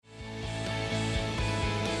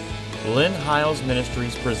Lynn Hiles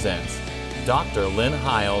Ministries presents Dr. Lynn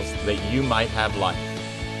Hiles, that you might have life.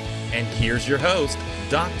 And here's your host,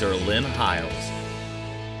 Dr. Lynn Hiles.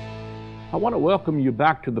 I want to welcome you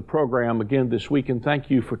back to the program again this week, and thank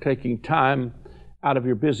you for taking time out of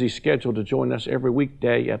your busy schedule to join us every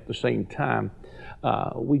weekday at the same time.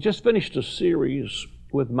 We just finished a series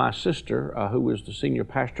with my sister, who is the senior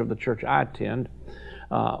pastor of the church I attend,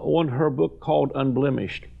 on her book called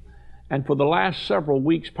Unblemished. And for the last several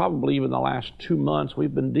weeks, probably even the last 2 months,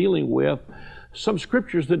 we've been dealing with some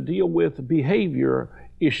scriptures that deal with behavior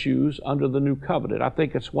issues under the new covenant. I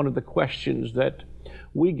think it's one of the questions that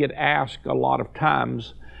we get asked a lot of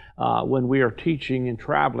times when we are teaching and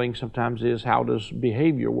traveling. Sometimes is, how does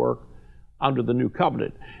behavior work under the new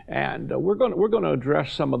covenant? And we're going to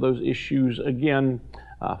address some of those issues again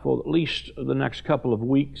for at least the next couple of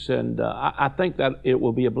weeks, and I think that it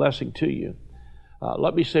will be a blessing to you.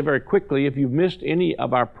 Let me say very quickly, if you've missed any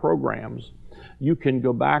of our programs, you can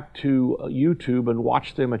go back to YouTube and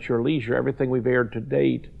watch them at your leisure. Everything we've aired to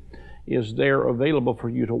date is there available for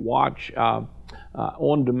you to watch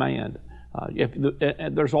on demand.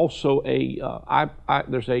 There's also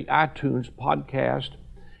there's a iTunes podcast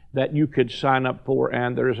that you could sign up for,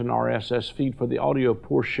 and there is an RSS feed for the audio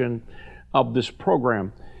portion of this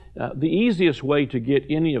program. The easiest way to get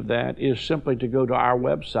any of that is simply to go to our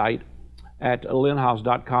website at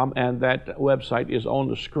lynnhiles.com, and that website is on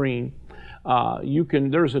the screen.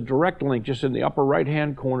 There's a direct link just in the upper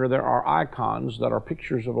right-hand corner. There are icons that are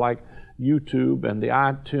pictures of like YouTube and the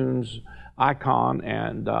iTunes icon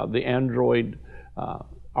and the Android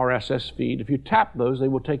RSS feed. If you tap those, they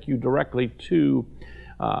will take you directly to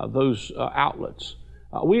those outlets.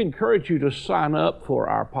 We encourage you to sign up for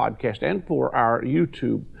our podcast and for our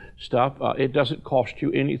YouTube stuff. It doesn't cost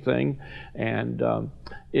you anything, and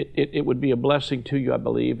it would be a blessing to you, I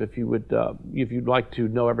believe, if you'd like to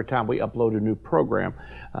know every time we upload a new program.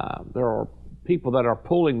 There are people that are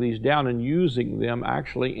pulling these down and using them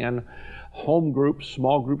actually in home groups,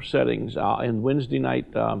 small group settings, in Wednesday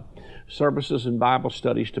night services and Bible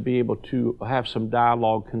studies, to be able to have some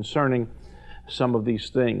dialogue concerning some of these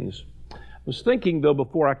things. I was thinking, though,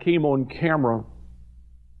 before I came on camera,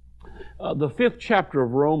 the 5th chapter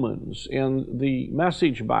of Romans in the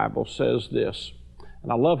Message Bible says this,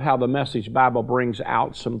 and I love how the Message Bible brings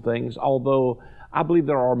out some things, although I believe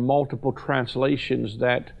there are multiple translations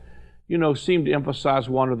that, seem to emphasize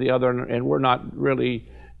one or the other, and we're not really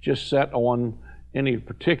just set on any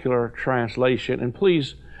particular translation. And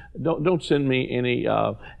please, don't send me any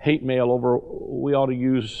hate mail over, we ought to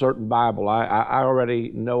use a certain Bible. I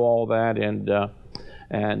already know all that,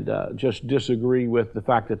 and just disagree with the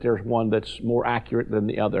fact that there's one that's more accurate than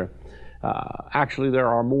the other. Actually, there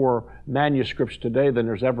are more manuscripts today than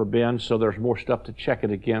there's ever been, so there's more stuff to check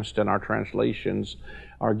it against, and our translations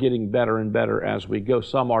are getting better and better as we go.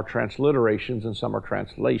 Some are transliterations and some are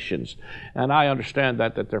translations, and I understand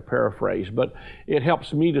that they're paraphrased, but it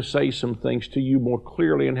helps me to say some things to you more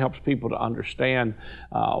clearly and helps people to understand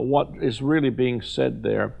what is really being said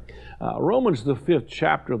there. Romans, the 5th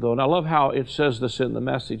chapter, though, and I love how it says this in the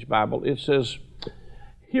Message Bible. It says,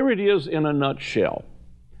 here it is in a nutshell.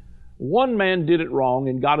 One man did it wrong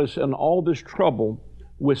and got us in all this trouble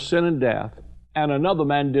with sin and death, and another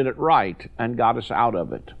man did it right and got us out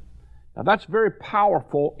of it. Now that's very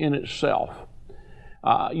powerful in itself.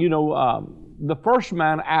 The first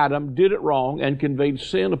man, Adam, did it wrong and conveyed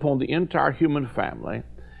sin upon the entire human family,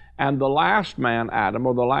 and the last man, Adam,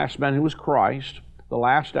 or the last man who was Christ, the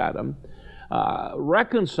last Adam,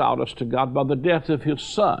 reconciled us to God by the death of His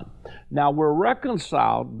Son. Now we're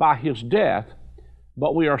reconciled by His death,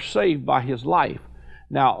 but we are saved by His life.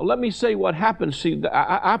 Now, let me say what happened. See,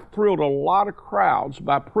 I've thrilled a lot of crowds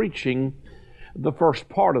by preaching the first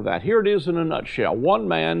part of that. Here it is in a nutshell. One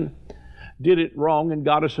man did it wrong and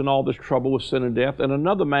got us in all this trouble with sin and death, and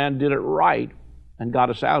another man did it right and got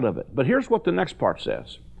us out of it. But here's what the next part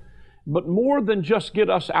says. But more than just get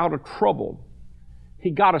us out of trouble,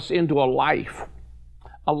 He got us into a life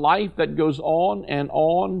that goes on and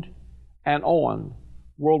on and on,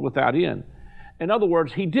 world without end. In other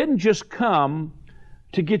words, He didn't just come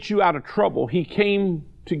to get you out of trouble. He came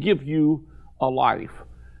to give you a life.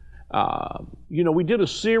 We did a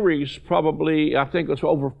series probably, I think it was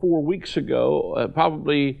over 4 weeks ago.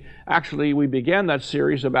 Actually, we began that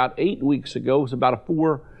series about 8 weeks ago. It was about a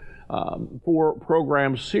four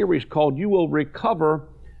program series called You Will Recover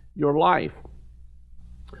Your Life.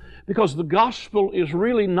 Because the gospel is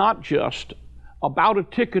really not just about a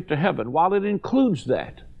ticket to heaven, while it includes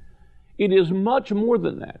that. It is much more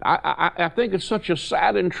than that. I think it's such a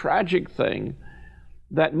sad and tragic thing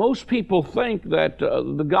that most people think that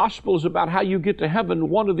the gospel is about how you get to heaven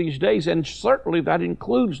one of these days, and certainly that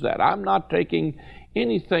includes that. I'm not taking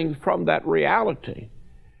anything from that reality.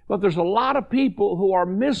 But there's a lot of people who are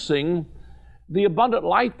missing the abundant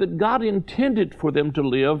life that God intended for them to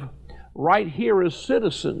live right here as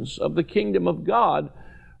citizens of the kingdom of God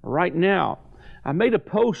right now. I made a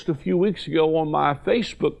post a few weeks ago on my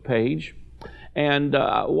Facebook page, and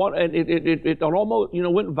it almost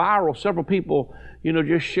went viral. Several people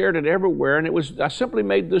just shared it everywhere, and I simply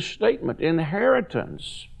made this statement: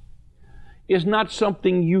 inheritance is not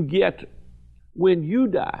something you get when you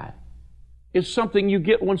die. It's something you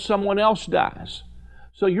get when someone else dies.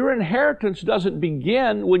 So your inheritance doesn't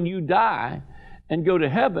begin when you die and go to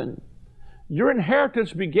heaven. Your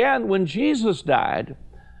inheritance began when Jesus died,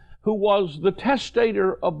 who was the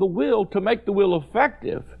testator of the will to make the will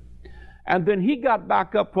effective. And then he got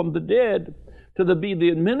back up from the dead to be the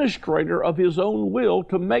administrator of his own will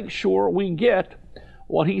to make sure we get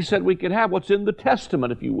what he said we could have, what's in the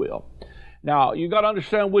testament, if you will. Now, you got to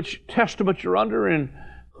understand which testament you're under and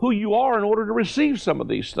who you are in order to receive some of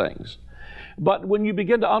these things. But when you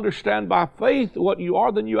begin to understand by faith what you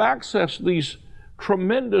are, then you access these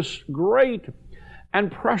tremendous, great,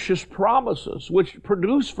 and precious promises, which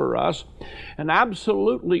produce for us an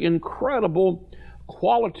absolutely incredible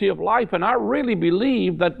quality of life. And I really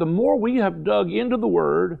believe that the more we have dug into the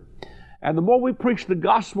Word, and the more we preach the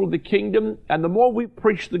gospel of the kingdom, and the more we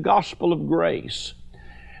preach the gospel of grace,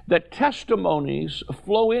 that testimonies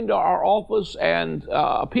flow into our office, and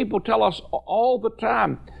people tell us all the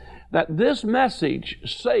time that this message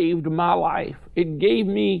saved my life. It gave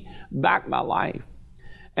me back my life.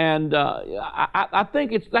 And I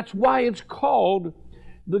think that's why it's called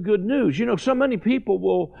the good news. So many people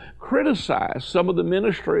will criticize some of the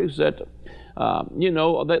ministries that,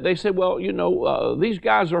 they say, well, these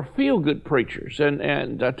guys are feel-good preachers.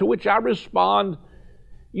 And to which I respond,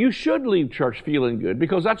 you should leave church feeling good,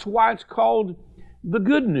 because that's why it's called the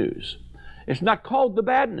good news. It's not called the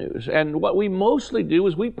bad news. And what we mostly do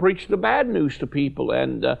is we preach the bad news to people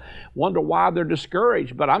and wonder why they're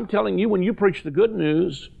discouraged. But I'm telling you, when you preach the good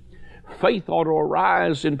news, faith ought to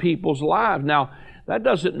arise in people's lives. Now, that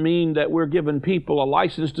doesn't mean that we're giving people a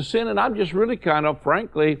license to sin, and I'm just really kind of,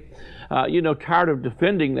 frankly, tired of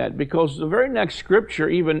defending that, because the very next scripture,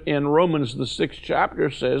 even in Romans, the 6th chapter,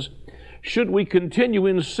 says, should we continue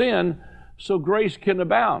in sin so grace can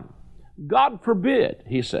abound? God forbid,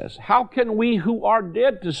 he says. How can we who are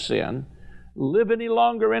dead to sin live any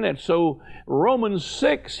longer in it? So Romans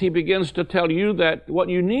 6, he begins to tell you that what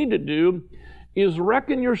you need to do is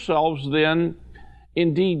reckon yourselves then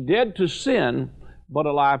indeed dead to sin, but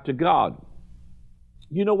alive to God.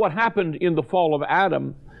 What happened in the fall of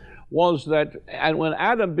Adam was that, and when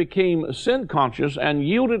Adam became sin conscious and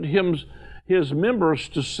yielded his members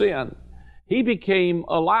to sin, he became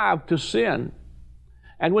alive to sin.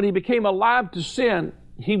 And when he became alive to sin,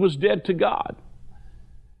 he was dead to God.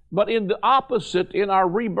 But in the opposite, in our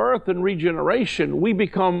rebirth and regeneration, we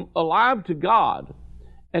become alive to God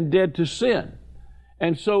and dead to sin.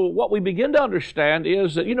 And so what we begin to understand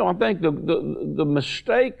is that, I think the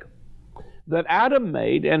mistake that Adam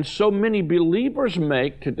made and so many believers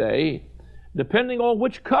make today, depending on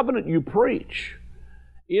which covenant you preach,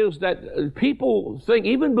 is that people think,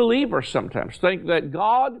 even believers sometimes think, that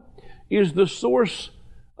God is the source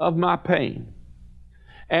of my pain.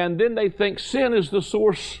 And then they think sin is the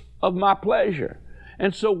source of my pleasure.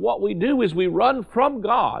 And so what we do is we run from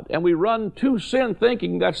God and we run to sin,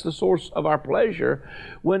 thinking that's the source of our pleasure,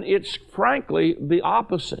 when it's frankly the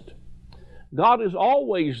opposite. God is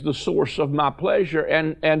always the source of my pleasure,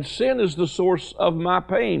 and sin is the source of my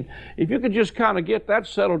pain. If you could just kind of get that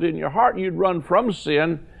settled in your heart, you'd run from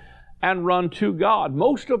sin and run to God.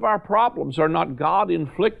 Most of our problems are not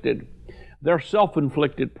God-inflicted. They're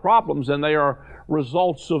self-inflicted problems, and they are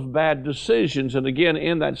results of bad decisions. And again,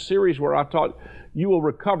 in that series where I taught you will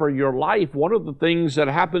recover your life, one of the things that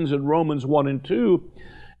happens in Romans 1 and 2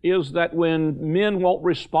 is that when men won't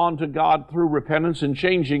respond to God through repentance and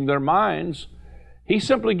changing their minds, he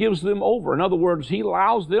simply gives them over. In other words, he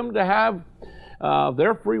allows them to have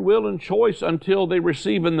their free will and choice until they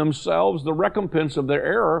receive in themselves the recompense of their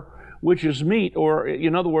error, which is meat, or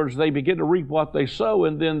in other words, they begin to reap what they sow,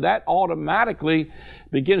 and then that automatically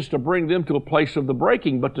begins to bring them to a place of the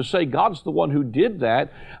breaking. But to say God's the one who did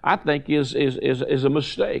that, I think is a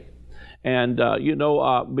mistake. And,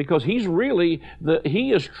 because he's really,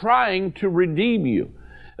 he is trying to redeem you.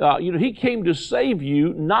 He came to save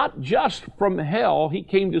you not just from hell, he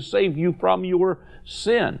came to save you from your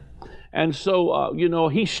sin. And so,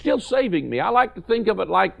 he's still saving me. I like to think of it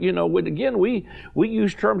like, we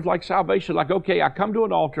use terms like salvation, like, okay, I come to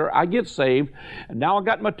an altar, I get saved, and now I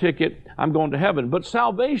got my ticket, I'm going to heaven. But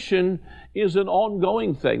salvation is an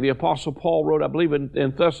ongoing thing. The Apostle Paul wrote, I believe,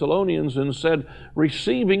 in Thessalonians and said,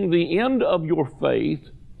 receiving the end of your faith,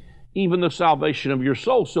 even the salvation of your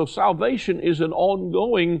soul. So salvation is an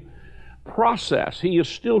ongoing process. He is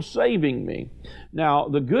still saving me. Now,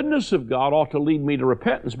 the goodness of God ought to lead me to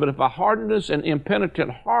repentance, but if I harden an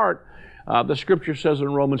impenitent heart, the Scripture says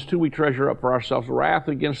in Romans 2, we treasure up for ourselves wrath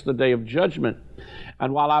against the day of judgment.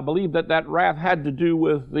 And while I believe that wrath had to do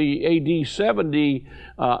with the AD 70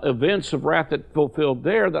 events of wrath that fulfilled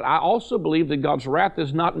there, that I also believe that God's wrath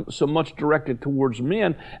is not so much directed towards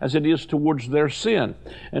men as it is towards their sin.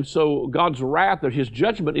 And so God's wrath, or His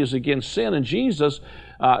judgment, is against sin, and Jesus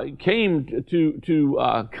came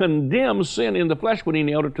to condemn sin in the flesh when He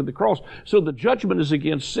nailed it to the cross. So the judgment is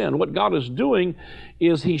against sin. What God is doing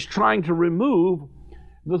is He's trying to remove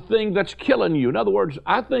the thing that's killing you. In other words,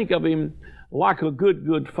 I think of Him like a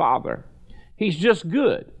good father. He's just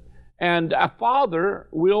good. And a father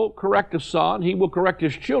will correct a son. He will correct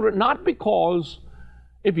his children, not because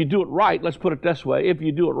if you do it right, let's put it this way, if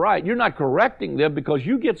you do it right, you're not correcting them because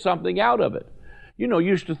you get something out of it.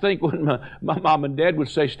 Used to think when my mom and dad would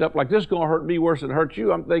say stuff like, this is going to hurt me worse than it hurt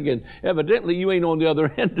you, I'm thinking, evidently you ain't on the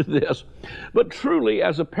other end of this. But truly,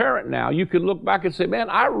 as a parent now, you can look back and say, man,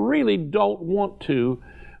 I really don't want to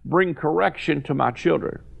bring correction to my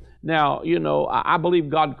children. Now, I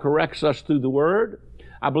believe God corrects us through the Word.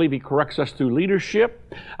 I believe He corrects us through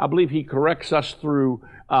leadership. I believe He corrects us through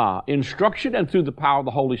instruction and through the power of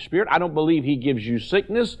the Holy Spirit. I don't believe He gives you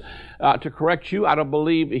sickness to correct you. I don't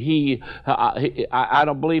believe I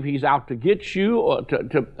don't believe He's out to get you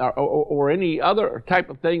or any other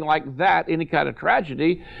type of thing like that, any kind of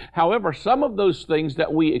tragedy. However, some of those things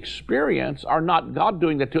that we experience are not God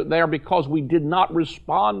doing that to. They are because we did not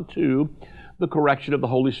respond to the correction of the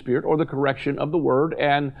Holy Spirit or the correction of the Word.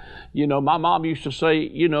 And, my mom used to say,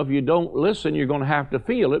 if you don't listen, you're going to have to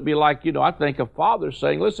feel. It'd be like, I think of fathers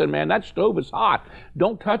saying, listen, man, that stove is hot.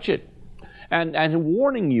 Don't touch it. And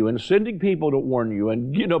warning you and sending people to warn you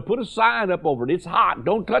and, put a sign up over it. It's hot.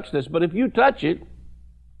 Don't touch this. But if you touch it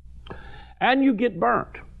and you get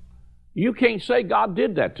burnt, you can't say God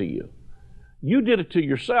did that to you. You did it to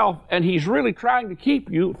yourself, and He's really trying to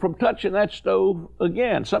keep you from touching that stove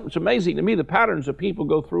again. Something's amazing to me, the patterns that people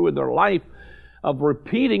go through in their life of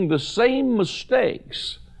repeating the same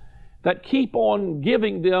mistakes that keep on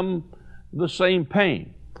giving them the same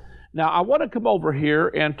pain. Now, I want to come over here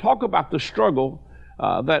and talk about the struggle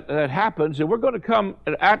that happens, and we're going to come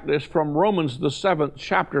at this from Romans, the 7th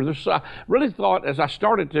chapter. I really thought, as I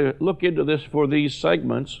started to look into this for these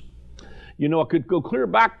segments, I could go clear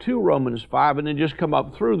back to Romans 5 and then just come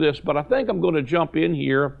up through this, but I think I'm going to jump in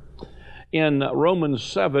here in Romans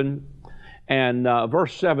 7, and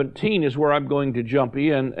verse 17 is where I'm going to jump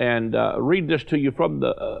in and read this to you from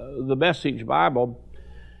the Message Bible.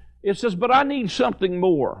 It says, "But I need something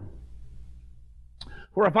more.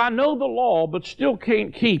 For if I know the law but still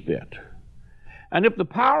can't keep it, and if the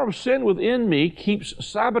power of sin within me keeps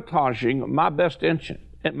sabotaging my best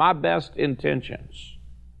intentions,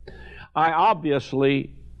 I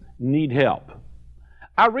obviously need help.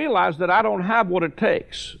 I realize that I don't have what it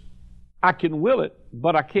takes. I can will it,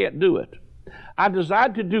 but I can't do it. I desire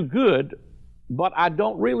to do good, but I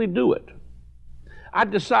don't really do it. I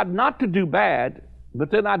decide not to do bad,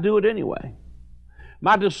 but then I do it anyway.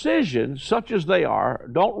 My decisions, such as they are,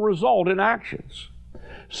 don't result in actions.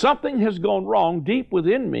 Something has gone wrong deep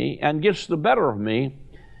within me and gets the better of me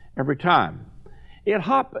every time.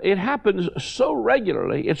 It happens so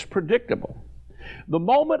regularly, it's predictable. The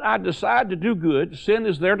moment I decide to do good, sin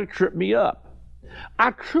is there to trip me up.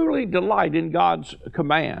 I truly delight in God's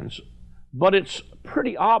commands, but it's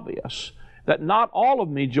pretty obvious that not all of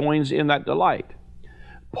me joins in that delight.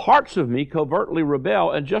 Parts of me covertly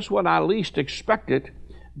rebel, and just when I least expect it,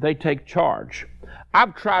 they take charge.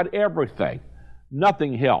 I've tried everything.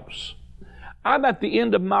 Nothing helps. I'm at the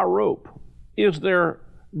end of my rope. Is there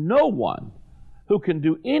no one who can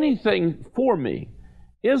do anything for me?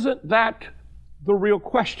 Isn't that the real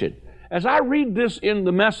question? As I read this in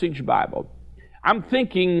the Message Bible, I'm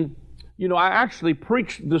thinking, I actually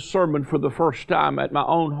preached this sermon for the first time at my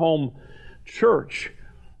own home church,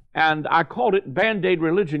 and I called it Band-Aid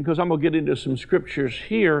Religion because I'm going to get into some scriptures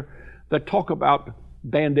here that talk about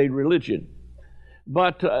Band-Aid religion.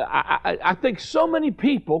 But I think so many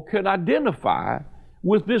people can identify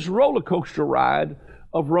with this roller coaster ride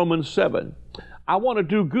of Romans 7. I want to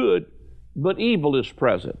do good, but evil is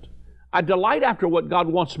present. I delight after what God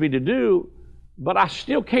wants me to do, but I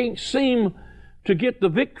still can't seem to get the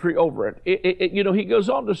victory over it. He goes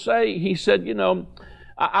on to say, he said,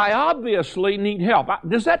 I obviously need help.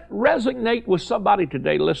 Does that resonate with somebody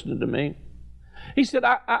today listening to me? He said,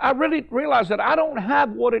 I really realize that I don't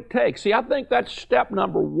have what it takes. See, I think that's step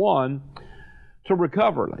number one to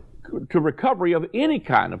recovery of any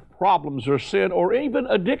kind of problems or sin or even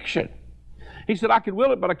addiction. He said, I can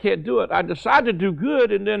will it, but I can't do it. I decide to do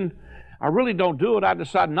good, and then I really don't do it. I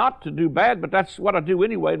decide not to do bad, but that's what I do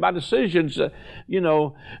anyway. My decisions,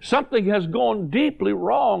 something has gone deeply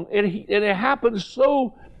wrong, and it happens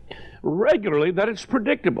so regularly that it's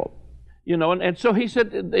predictable. And so he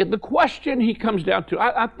said, the question he comes down to,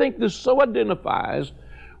 I think this so identifies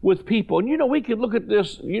with people. And, we can look at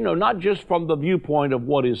this, not just from the viewpoint of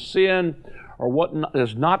what is sin or what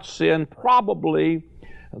is not sin. Probably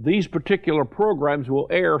these particular programs will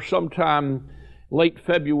air sometime late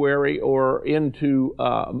February or into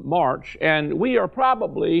March, and we are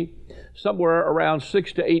probably somewhere around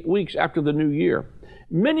 6 to 8 weeks after the new year.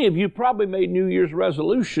 Many of you probably made New Year's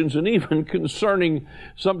resolutions, and even concerning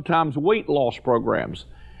sometimes weight loss programs.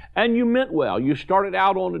 And you meant well. You started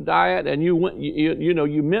out on a diet, and you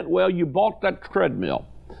meant well. You bought that treadmill.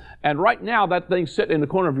 And right now, that thing's sitting in the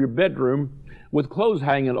corner of your bedroom with clothes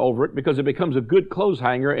hanging over it, because it becomes a good clothes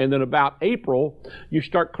hanger, and then about April, you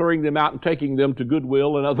start clearing them out and taking them to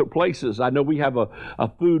Goodwill and other places. I know we have a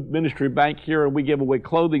food ministry bank here, and we give away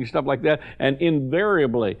clothing, stuff like that, and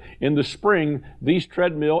invariably, in the spring, these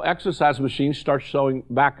treadmill exercise machines start showing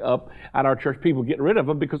back up at our church. People getting rid of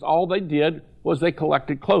them because all they did was they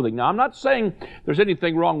collected clothing. Now, I'm not saying there's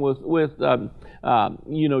anything wrong with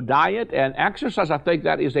diet and exercise. I think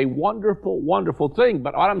that is a wonderful, wonderful thing.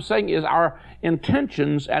 But what I'm saying is our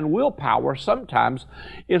intentions and willpower sometimes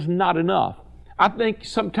is not enough. I think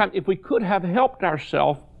sometimes if we could have helped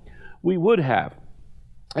ourselves, we would have.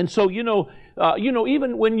 And so,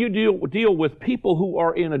 even when you deal with people who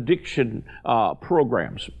are in addiction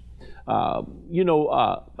programs,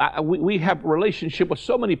 we have relationship with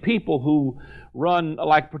so many people who run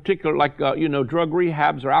drug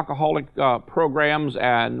rehabs or alcoholic programs,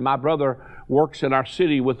 and my brother works in our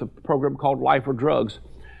city with a program called Life or Drugs.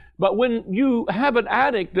 But when you have an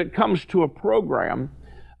addict that comes to a program,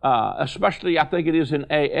 especially I think it is in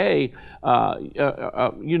AA,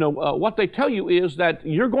 what they tell you is that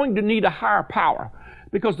you're going to need a higher power,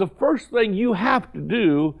 because the first thing you have to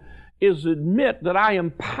do is admit that I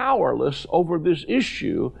am powerless over this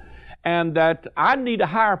issue and that I need a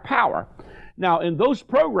higher power. Now, in those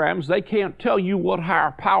programs, they can't tell you what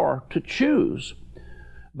higher power to choose.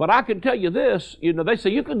 But I can tell you this, they say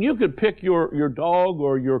you could pick your dog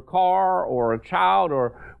or your car or a child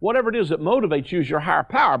or whatever it is that motivates you as your higher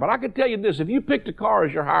power. But I can tell you this, if you picked a car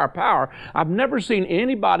as your higher power, I've never seen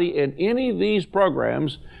anybody in any of these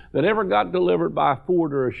programs that ever got delivered by a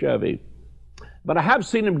Ford or a Chevy. But I have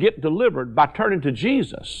seen them get delivered by turning to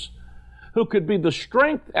Jesus, who could be the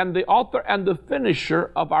strength and the author and the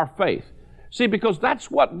finisher of our faith. See, because that's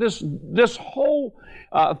what this whole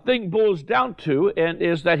thing boils down to, and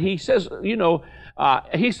is that he says,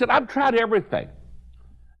 he said, I've tried everything.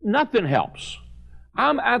 Nothing helps.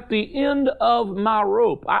 I'm at the end of my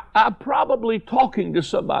rope. I'm probably talking to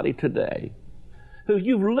somebody today who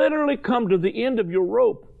you've literally come to the end of your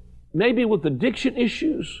rope, maybe with addiction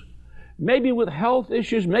issues, maybe with health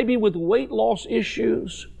issues, maybe with weight loss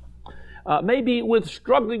issues, maybe with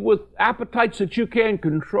struggling with appetites that you can't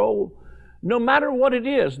control. No matter what it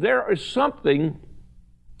is, there is something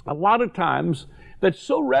a lot of times that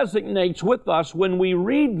so resonates with us when we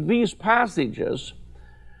read these passages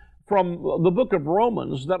from the book of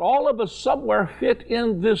Romans that all of us somewhere fit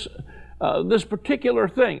in this particular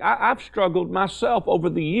thing. I've struggled myself over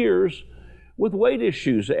the years with weight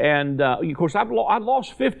issues, and of course I've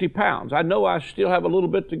lost 50 pounds. I know I still have a little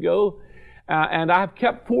bit to go, and I've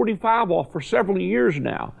kept 45 off for several years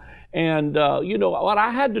now. And what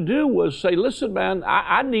I had to do was say, listen, man,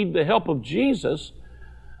 I need the help of Jesus,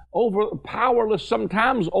 powerless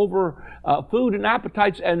sometimes over food and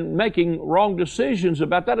appetites and making wrong decisions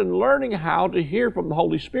about that, and learning how to hear from the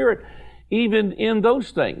Holy Spirit even in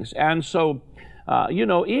those things. And so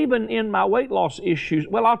even in my weight loss issues,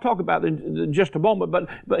 well, I'll talk about it in just a moment,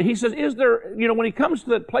 but he says, is there, when he comes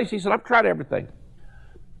to that place, he said, I've tried everything.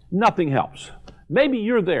 Nothing helps. Maybe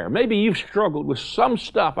you're there. Maybe you've struggled with some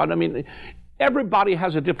stuff. I mean, everybody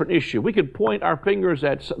has a different issue. We could point our fingers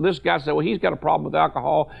at this guy and say, well, he's got a problem with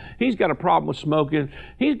alcohol. He's got a problem with smoking.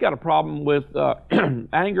 He's got a problem with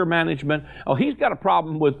anger management. Oh, he's got a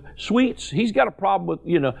problem with sweets. He's got a problem with,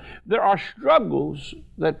 there are struggles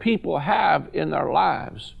that people have in their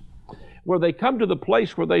lives where they come to the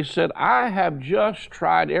place where they said, I have just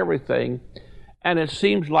tried everything and it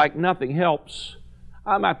seems like nothing helps,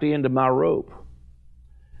 I'm at the end of my rope.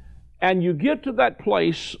 And you get to that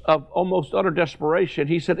place of almost utter desperation.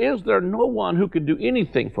 He said, is there no one who can do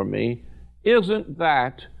anything for me? Isn't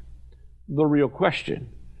that the real question?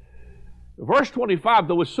 Verse 25,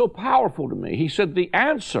 though, is so powerful to me. He said, the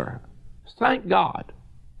answer, thank God,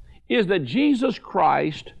 is that Jesus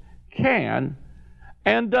Christ can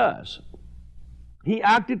and does. He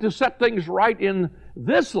acted to set things right in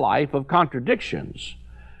this life of contradictions,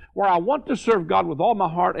 where I want to serve God with all my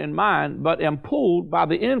heart and mind, but am pulled by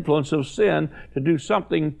the influence of sin to do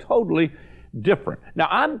something totally different. Now,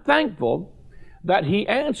 I'm thankful that he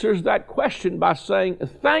answers that question by saying,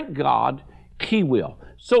 thank God, he will.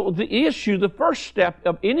 So the issue, the first step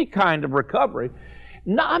of any kind of recovery,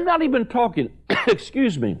 now I'm not even talking,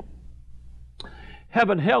 excuse me,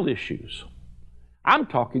 heaven-hell issues. I'm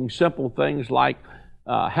talking simple things like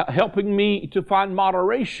helping me to find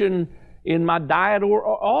moderation in my diet, or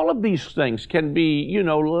all of these things can be,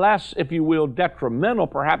 less, if you will, detrimental.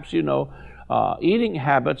 Perhaps, eating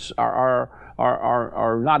habits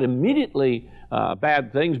are not immediately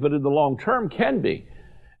bad things, but in the long term can be.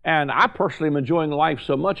 And I personally am enjoying life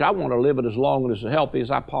so much, I want to live it as long and as healthy as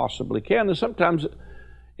I possibly can. And sometimes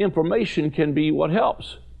information can be what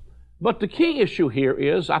helps. But the key issue here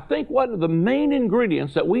is, I think one of the main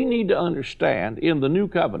ingredients that we need to understand in the new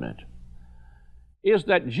covenant is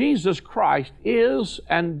that Jesus Christ is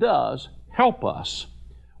and does help us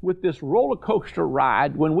with this roller coaster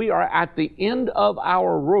ride. When we are at the end of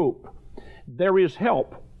our rope, there is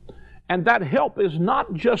help. And that help is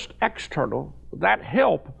not just external. That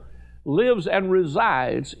help lives and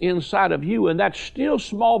resides inside of you. And that still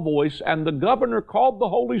small voice and the governor called the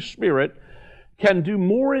Holy Spirit can do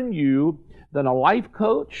more in you than a life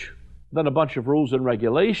coach, than a bunch of rules and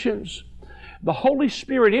regulations. The Holy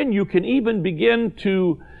Spirit in you can even begin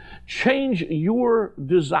to change your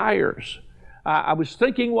desires. I was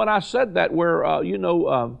thinking when I said that, where,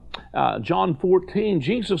 John 14,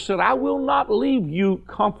 Jesus said, I will not leave you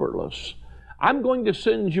comfortless. I'm going to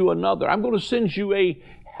send you another. I'm going to send you a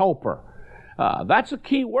helper. That's a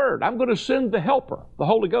key word. I'm going to send the helper, the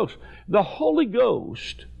Holy Ghost. The Holy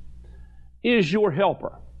Ghost is your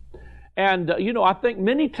helper. And, I think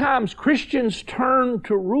many times Christians turn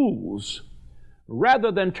to rules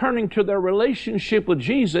rather than turning to their relationship with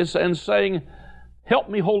Jesus and saying, help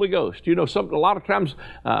me, Holy Ghost. A lot of times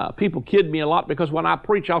people kid me a lot because when I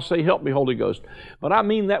preach, I'll say, help me, Holy Ghost. But I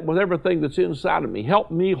mean that with everything that's inside of me. Help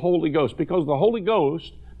me, Holy Ghost, because the Holy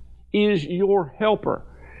Ghost is your helper.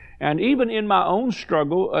 And even in my own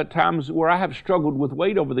struggle, at times where I have struggled with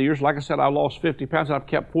weight over the years, like I said, I lost 50 pounds. I've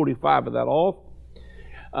kept 45 of that off.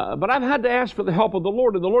 But I've had to ask for the help of the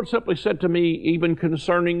Lord. And the Lord simply said to me, even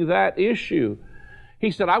concerning that issue,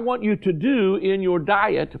 He said, I want you to do in your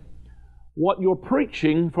diet what you're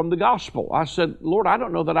preaching from the gospel. I said, Lord, I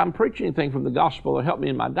don't know that I'm preaching anything from the gospel to help me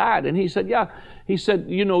in my diet. And He said, yeah. He said,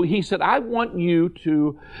 I want you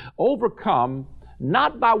to overcome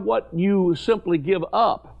not by what you simply give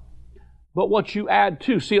up, but what you add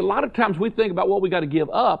to. See, a lot of times we think about what we got to give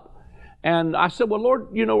up. And I said, well,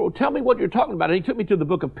 Lord, tell me what you're talking about. And He took me to the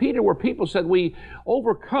book of Peter, where people said we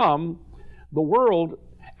overcome the world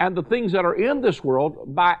and the things that are in this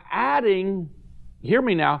world by adding, hear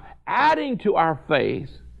me now, adding to our faith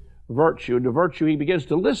virtue. And to virtue, He begins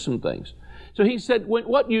to list some things. So He said,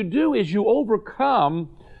 what you do is you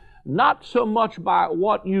overcome not so much by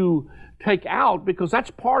what you take out, because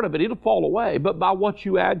that's part of it, it'll fall away, but by what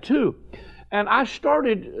you add to. And I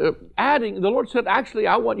started adding. The Lord said, actually,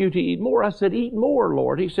 I want you to eat more. I said, eat more,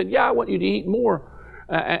 Lord. He said, yeah, I want you to eat more.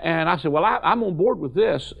 And I said, well, I'm on board with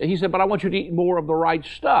this. He said, but I want you to eat more of the right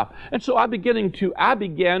stuff. And so I began to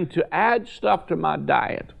add stuff to my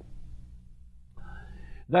diet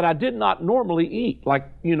that I did not normally eat.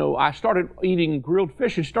 Like, I started eating grilled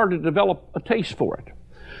fish and started to develop a taste for it.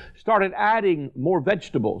 Started adding more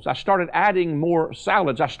vegetables. I started adding more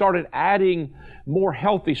salads. I started adding more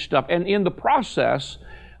healthy stuff. And in the process,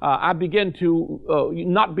 I began to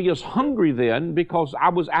not be as hungry then, because I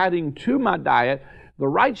was adding to my diet the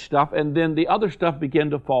right stuff, and then the other stuff began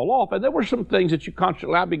to fall off. And there were some things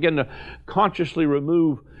that I began to consciously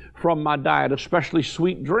remove from my diet, especially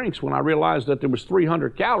sweet drinks. When I realized that there was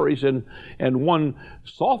 300 calories in one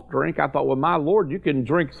soft drink, I thought, well, my Lord, you can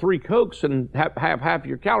drink 3 Cokes and have half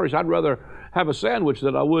your calories. I'd rather have a sandwich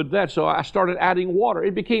than I would that. So I started adding water.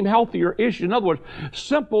 It became healthier-ish. In other words,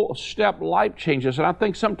 simple step life changes. And I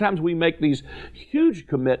think sometimes we make these huge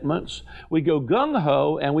commitments. We go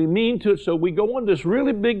gung-ho and we mean to it. So we go on this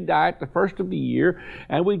really big diet the first of the year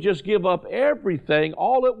and we just give up everything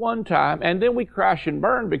all at one time. And then we crash and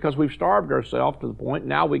burn because we've starved ourselves to the point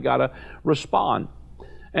now we got to respond.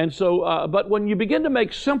 And so, but when you begin to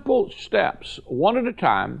make simple steps, one at a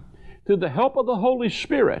time, through the help of the Holy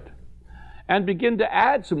Spirit, and begin to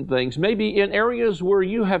add some things, maybe in areas where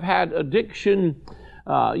you have had addiction,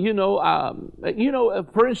 for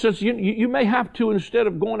instance, you may have to, instead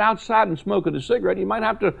of going outside and smoking a cigarette, you might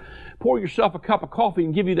have to pour yourself a cup of coffee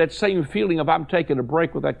and give you that same feeling of I'm taking a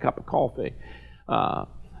break with that cup of coffee.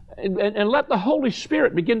 And let the Holy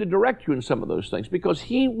Spirit begin to direct you in some of those things, because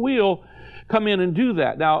He will come in and do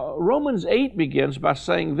that. Now, Romans 8 begins by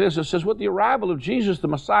saying this. It says, with the arrival of Jesus the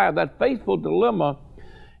Messiah, that faithful dilemma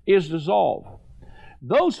is dissolved.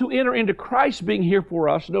 Those who enter into Christ being here for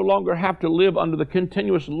us no longer have to live under the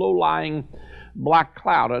continuous low-lying black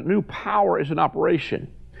cloud. A new power is in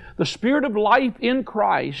operation. The Spirit of life in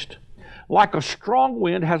Christ, like a strong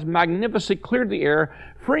wind, has magnificently cleared the air,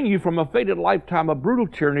 freeing you from a fated lifetime of brutal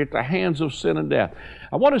tyranny at the hands of sin and death.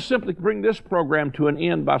 I want to simply bring this program to an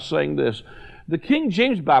end by saying this. The King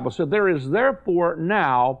James Bible said, there is therefore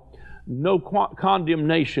now no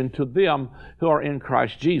condemnation to them who are in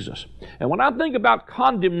Christ Jesus. And when I think about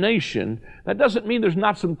condemnation, that doesn't mean there's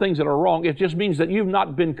not some things that are wrong. It just means that you've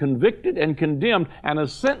not been convicted and condemned and a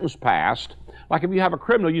sentence passed. Like if you have a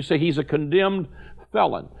criminal, you say he's a condemned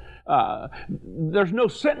felon. There's no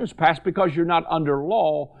sentence passed because you're not under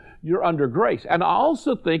law, you're under grace. And I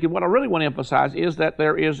also think, and what I really want to emphasize is that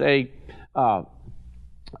there is a,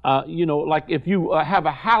 like if you have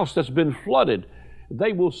a house that's been flooded,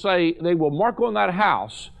 they will mark on that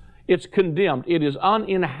house, it's condemned. It is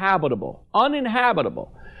uninhabitable.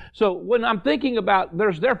 Uninhabitable. So when I'm thinking about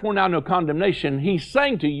there's therefore now no condemnation, He's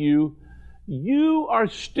saying to you, you are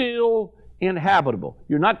still inhabitable.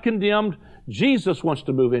 You're not condemned. Jesus wants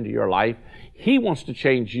to move into your life. He wants to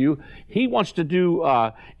change you. He wants to do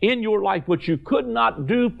in your life what you could not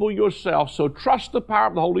do for yourself. So trust the power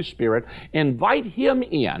of the Holy Spirit. Invite Him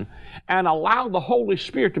in and allow the Holy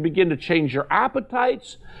Spirit to begin to change your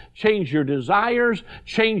appetites, change your desires,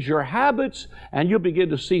 change your habits, and you'll begin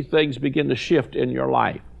to see things begin to shift in your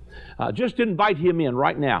life. Just invite Him in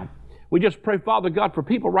right now. We just pray, Father God, for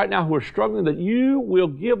people right now who are struggling, that You will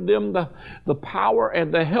give them the power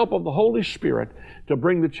and the help of the Holy Spirit to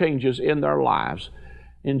bring the changes in their lives.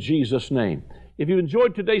 In Jesus' name. If you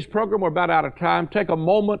enjoyed today's program, we're about out of time. Take a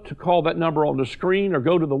moment to call that number on the screen or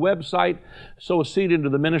go to the website, sow a seed into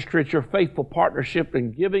the ministry. It's your faithful partnership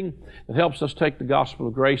in giving that helps us take the gospel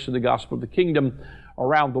of grace and the gospel of the kingdom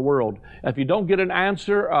around the world. If you don't get an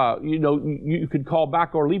answer, you could call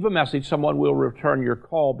back or leave a message. Someone will return your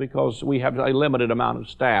call because we have a limited amount of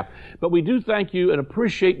staff. But we do thank you and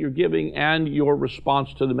appreciate your giving and your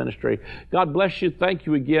response to the ministry. God bless you. Thank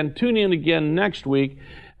you again. Tune in again next week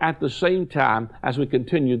at the same time as we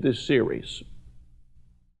continue this series.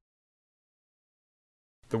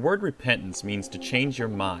 The word repentance means to change your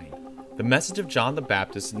mind. The message of John the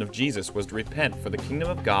Baptist and of Jesus was to repent, for the kingdom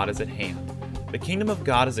of God is at hand. The kingdom of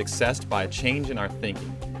God is accessed by a change in our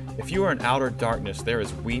thinking. If you are in outer darkness, there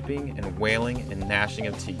is weeping and wailing and gnashing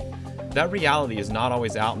of teeth. That reality is not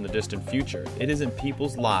always out in the distant future. It is in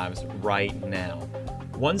people's lives right now.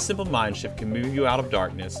 One simple mind shift can move you out of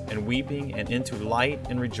darkness and weeping and into light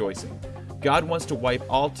and rejoicing. God wants to wipe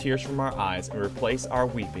all tears from our eyes and replace our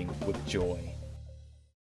weeping with joy.